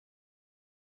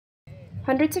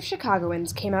Hundreds of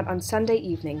Chicagoans came out on Sunday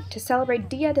evening to celebrate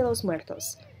Dia de los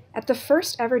Muertos at the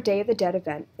first ever Day of the Dead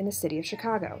event in the city of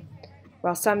Chicago.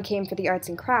 While some came for the arts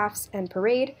and crafts and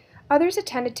parade, others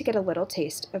attended to get a little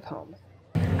taste of home.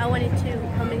 I wanted to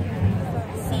come and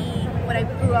see what I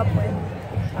grew up with,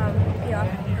 the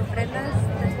ofrendas.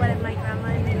 That's what my grandma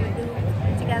and me would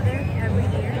do together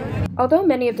every year. Although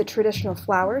many of the traditional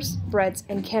flowers, breads,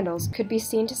 and candles could be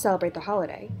seen to celebrate the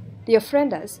holiday, the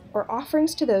ofrendas, or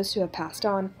offerings to those who have passed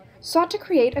on, sought to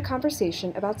create a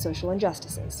conversation about social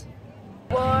injustices.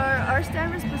 Our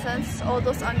stand represents all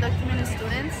those undocumented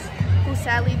students who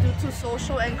sadly, due to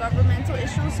social and governmental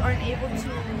issues, aren't able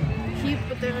to keep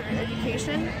with their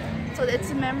education. So it's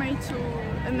a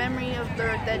memory of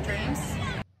their dead dreams.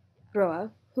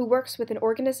 Roa, who works with an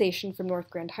organization from North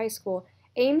Grand High School,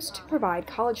 aims to provide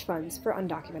college funds for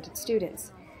undocumented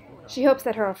students. She hopes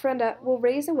that her ofrenda will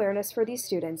raise awareness for these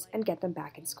students and get them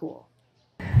back in school.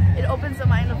 It opens the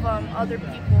mind of other people,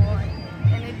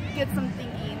 and it gets them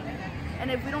thinking.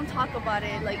 And if we don't talk about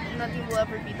it, nothing will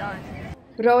ever be done.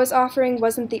 Roa's offering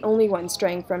wasn't the only one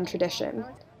straying from tradition.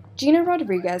 Gina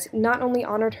Rodriguez not only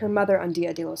honored her mother on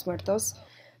Dia de los Muertos,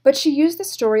 but she used the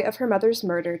story of her mother's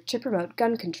murder to promote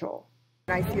gun control.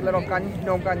 I see little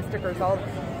no gun stickers,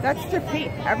 that's just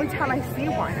hate. Every time I see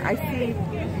one,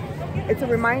 it's a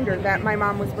reminder that my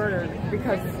mom was murdered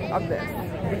because of this,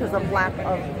 because of lack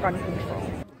of gun control.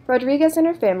 Rodriguez and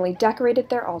her family decorated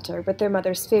their altar with their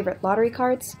mother's favorite lottery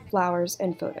cards, flowers,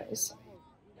 and photos.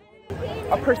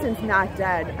 A person's not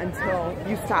dead until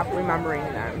you stop remembering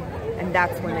them, and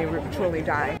that's when they truly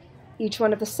die. Each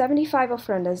one of the 75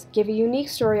 ofrendas give a unique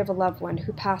story of a loved one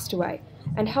who passed away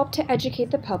and help to educate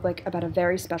the public about a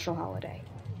very special holiday.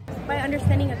 By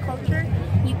understanding a culture,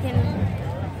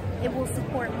 it will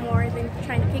support more than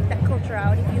trying to take that culture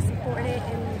out if you support it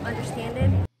and understand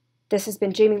it. This has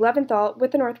been Jamie Leventhal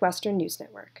with the Northwestern News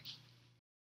Network.